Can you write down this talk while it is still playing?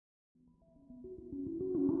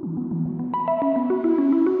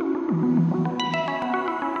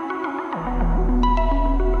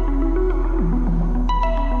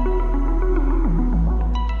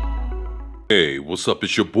Hey, what's up?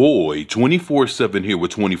 It's your boy, 24/7 here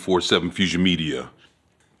with 24/7 Fusion Media.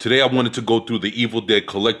 Today I wanted to go through the Evil Dead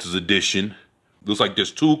Collector's Edition. Looks like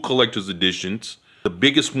there's two Collector's Editions. The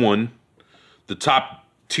biggest one, the top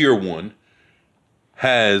tier one,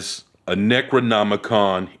 has a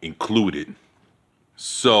Necronomicon included.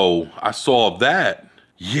 So I saw that.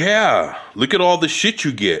 Yeah, look at all the shit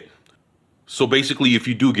you get. So basically, if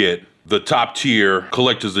you do get the top tier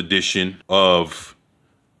Collector's Edition of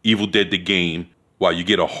Evil Dead the game, wow, you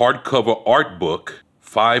get a hardcover art book,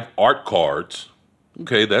 5 art cards.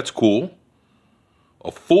 Okay, that's cool.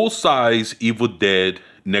 A full-size Evil Dead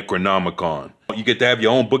Necronomicon. You get to have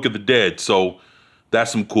your own Book of the Dead, so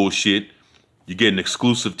that's some cool shit. You get an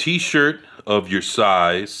exclusive t-shirt of your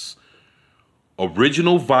size.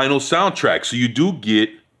 Original vinyl soundtrack, so you do get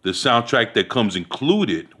the soundtrack that comes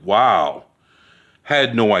included. Wow,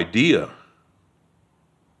 had no idea.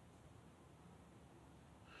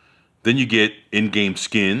 Then you get in-game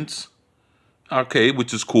skins, okay,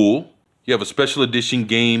 which is cool. You have a special edition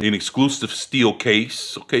game, an exclusive steel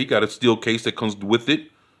case. Okay, you got a steel case that comes with it.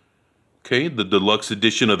 Okay, the deluxe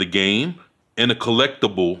edition of the game, and a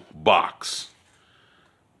collectible box.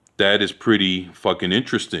 That is pretty fucking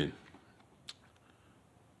interesting.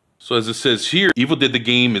 So as it says here, Evil Dead the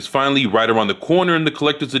game is finally right around the corner, and the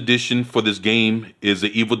collector's edition for this game is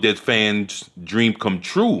the Evil Dead fan's dream come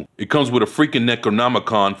true. It comes with a freaking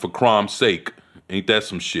Necronomicon for crom's sake. Ain't that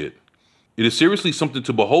some shit? It is seriously something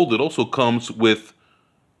to behold. It also comes with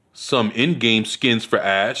some in-game skins for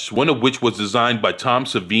Ash, one of which was designed by Tom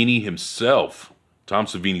Savini himself. Tom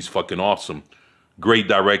Savini's fucking awesome. Great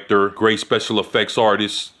director, great special effects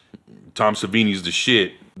artist. Tom Savini's the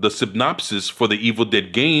shit. The synopsis for the Evil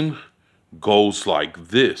Dead game goes like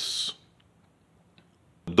this.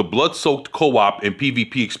 The blood-soaked co-op and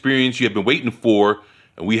PvP experience you have been waiting for,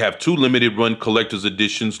 and we have 2 limited run collector's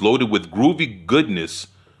editions loaded with groovy goodness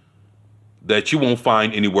that you won't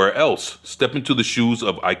find anywhere else. Step into the shoes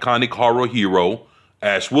of iconic horror hero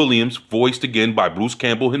Ash Williams, voiced again by Bruce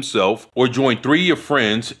Campbell himself, or join 3 of your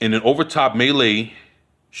friends in an over-top melee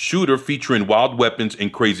shooter featuring wild weapons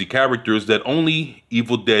and crazy characters that only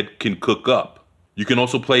Evil Dead can cook up. You can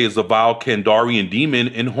also play as a vile Kandarian demon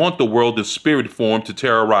and haunt the world in spirit form to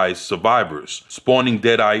terrorize survivors, spawning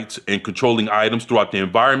deadites and controlling items throughout the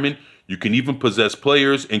environment. You can even possess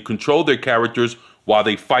players and control their characters while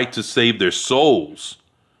they fight to save their souls.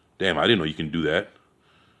 Damn, I didn't know you can do that.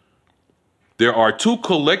 There are 2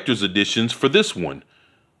 collector's editions for this one.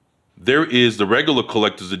 There is the regular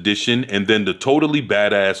collector's edition and then the totally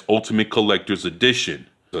badass ultimate collector's edition.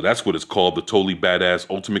 So that's what it's called, the totally badass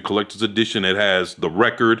ultimate collector's edition. It has the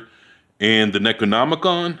record and the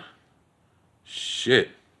Necronomicon. Shit.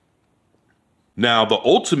 Now, the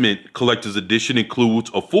ultimate collector's edition includes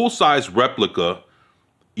a full-size replica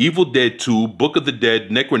Evil Dead 2 Book of the Dead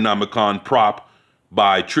Necronomicon prop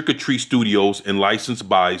by Trick or Treat Studios and licensed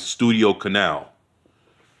by Studio Canal.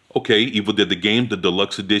 Okay, Evil Dead the game, the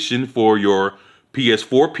deluxe edition for your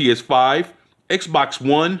PS4, PS5, Xbox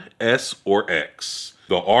One, S, or X.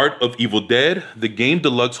 The Art of Evil Dead, the game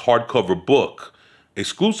deluxe hardcover book.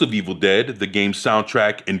 Exclusive Evil Dead, the game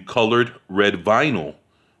soundtrack in colored red vinyl.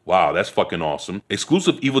 Wow, that's fucking awesome.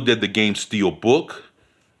 Exclusive Evil Dead the game steel book,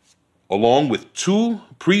 along with 2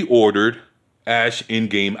 pre-ordered Ash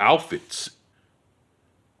in-game outfits.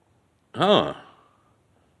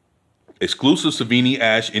 Exclusive Savini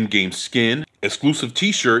Ash in-game skin, exclusive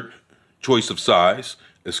t-shirt, choice of size,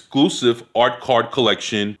 exclusive art card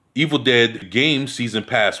collection, Evil Dead game season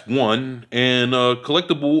pass 1, and a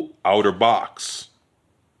collectible outer box.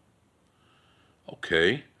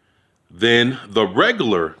 Okay. Then the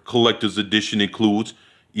regular collector's edition includes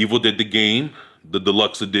Evil Dead the game, the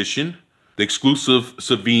deluxe edition, the exclusive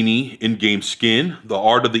Savini in-game skin, the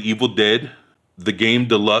Art of the Evil Dead, the game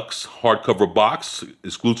deluxe hardcover box,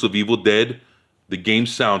 exclusive Evil Dead, the game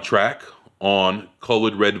soundtrack on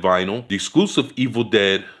colored red vinyl, the exclusive Evil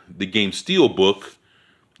Dead, the game steel book.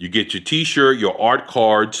 You get your t-shirt, your art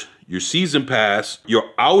cards, your season pass, your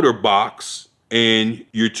outer box, and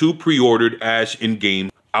your 2 pre-ordered Ash in-game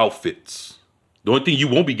outfits. The only thing you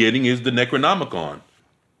won't be getting is the Necronomicon.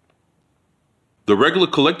 The regular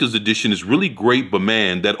collector's edition is really great, but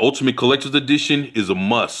man, that ultimate collector's edition is a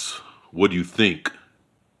must. What do you think?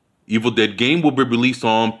 Evil Dead game will be released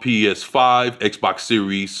on PS5, Xbox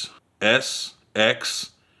Series S,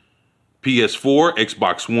 X, PS4,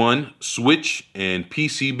 Xbox One, Switch, and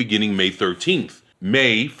PC beginning May 13th.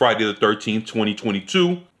 Friday the 13th,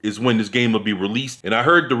 2022 is when this game will be released. And I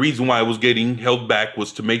heard the reason why it was getting held back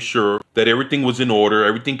was to make sure that everything was in order,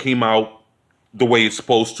 everything came out the way it's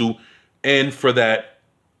supposed to, and for that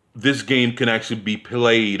this game can actually be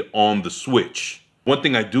played on the Switch. One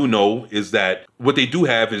thing I do know is that what they do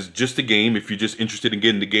have is just the game. If you're just interested in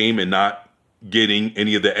getting the game and not getting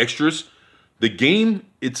any of the extras, the game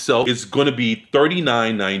itself is going to be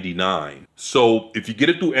 $39.99. So if you get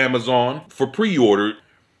it through Amazon for pre-order,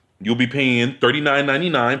 you'll be paying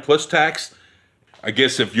 $39.99 plus tax. I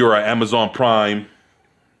guess if you're an Amazon Prime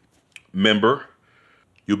member,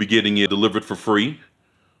 you'll be getting it delivered for free.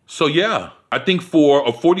 So yeah, I think for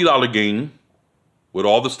a $40 game with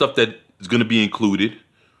all the stuff that is going to be included,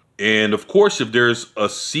 and of course, if there's a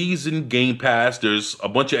season game pass, there's a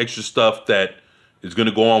bunch of extra stuff that is going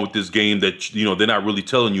to go on with this game that, you know, they're not really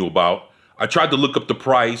telling you about. I tried to look up the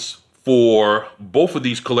price for both of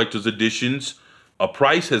these collector's editions. A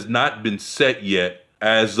price has not been set yet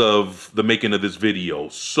as of the making of this video.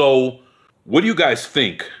 So what do you guys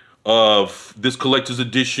think of this collector's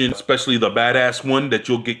edition, especially the badass one that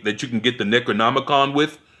you'll get, that you can get the Necronomicon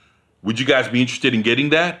with? Would you guys be interested in getting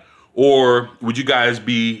that? Or would you guys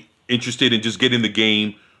be interested in just getting the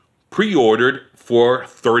game pre-ordered for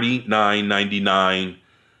 $39.99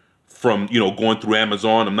 from, you know, going through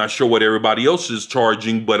Amazon? I'm not sure what everybody else is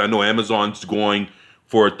charging, but I know Amazon's going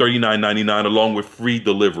for $39.99 along with free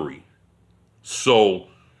delivery. So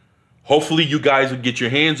hopefully you guys will get your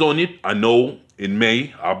hands on it. I know in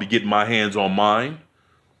May I'll be getting my hands on mine.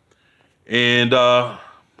 And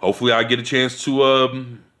hopefully I get a chance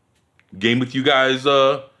to game with you guys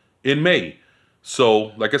in May.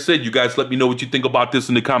 So, like I said, you guys let me know what you think about this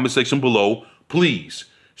in the comment section below. Please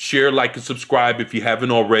share, like, and subscribe if you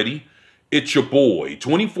haven't already. It's your boy,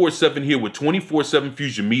 24/7 here with 24/7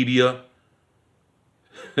 Fusion Media.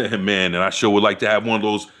 Man, and I sure would like to have one of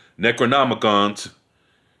those Necronomicons.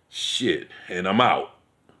 Shit, and I'm out.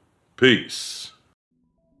 Peace.